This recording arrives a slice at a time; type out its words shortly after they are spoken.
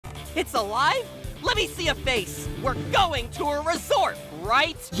It's alive? Let me see a face. We're going to a resort,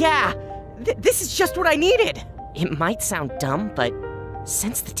 right? Yeah, this is just what I needed. It might sound dumb, but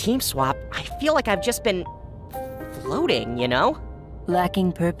since the team swap, I feel like I've just been floating, you know?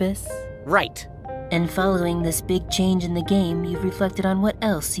 Lacking purpose? Right. And following this big change in the game, you've reflected on what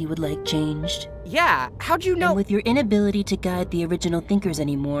else you would like changed. Yeah, how'd you know? And with your inability to guide the original thinkers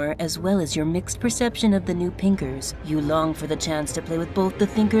anymore, as well as your mixed perception of the new pinkers, you long for the chance to play with both the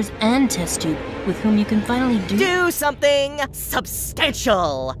thinkers and test tube, with whom you can finally do something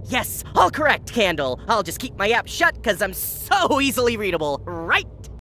substantial. Yes, all correct, Candle. I'll just keep my app shut because I'm so easily readable, right?